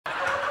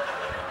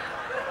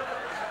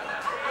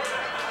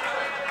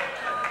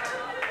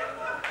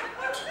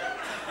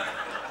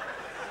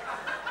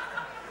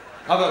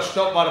I got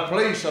stopped by the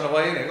police on the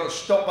way in. I got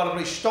stopped by the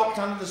police, stopped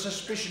under the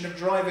suspicion of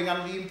driving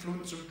under the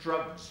influence of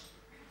drugs.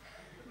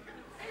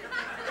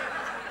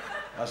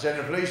 I said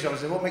to the police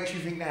officer, what makes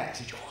you think that?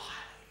 He said, your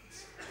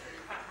eyes.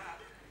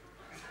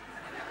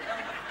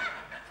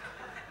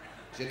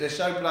 He said, they're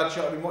so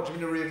bloodshot, I've been watching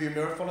them in the rearview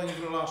mirror, following them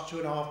for the last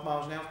 2.5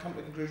 miles now. I've come to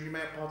the conclusion you may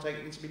have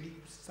partaken in some illegal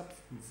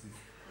substances.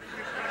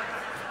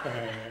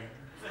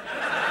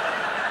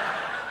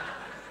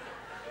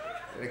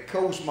 Of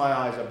course my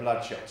eyes are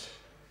bloodshot.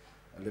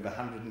 I live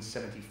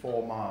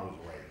 174 miles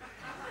away.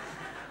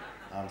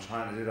 I'm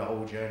trying to do the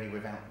whole journey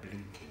without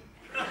blinking.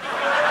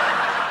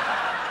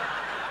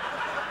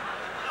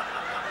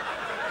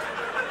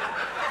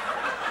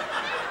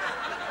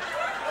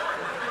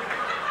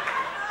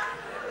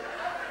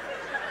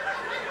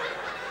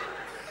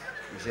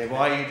 He said,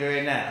 why are you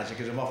doing that? I said,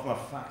 because I'm off my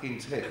fucking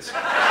tits.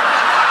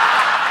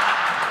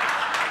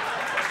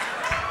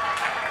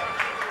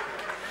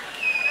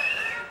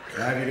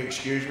 Now, if you'd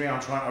excuse me,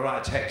 I'm trying to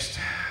write a text.